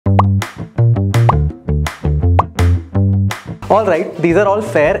Alright, these are all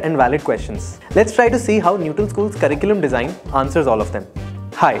fair and valid questions. Let's try to see how Newton School's curriculum design answers all of them.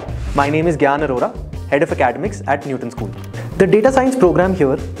 Hi, my name is Gyan Arora, Head of Academics at Newton School. The data science program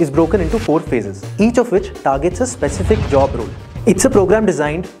here is broken into 4 phases, each of which targets a specific job role. It's a program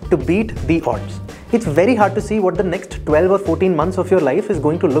designed to beat the odds. It's very hard to see what the next 12 or 14 months of your life is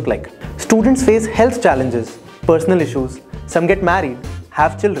going to look like. Students face health challenges, personal issues, some get married,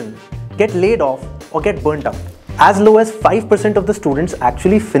 have children, get laid off or get burnt out. As low as 5% of the students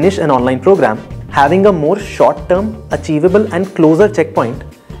actually finish an online program. Having a more short-term, achievable and closer checkpoint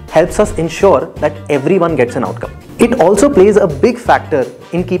helps us ensure that everyone gets an outcome. It also plays a big factor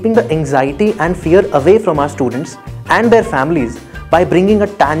in keeping the anxiety and fear away from our students and their families by bringing a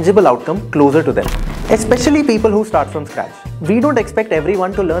tangible outcome closer to them, especially people who start from scratch. We don't expect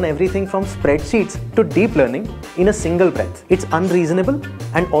everyone to learn everything from spreadsheets to deep learning in a single breath. It's unreasonable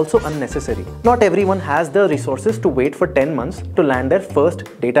and also unnecessary. Not everyone has the resources to wait for 10 months to land their first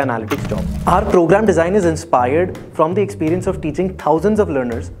data analytics job. Our program design is inspired from the experience of teaching thousands of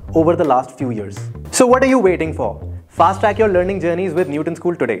learners over the last few years. So what are you waiting for? Fast track your learning journeys with Newton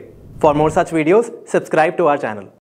School today. For more such videos, subscribe to our channel.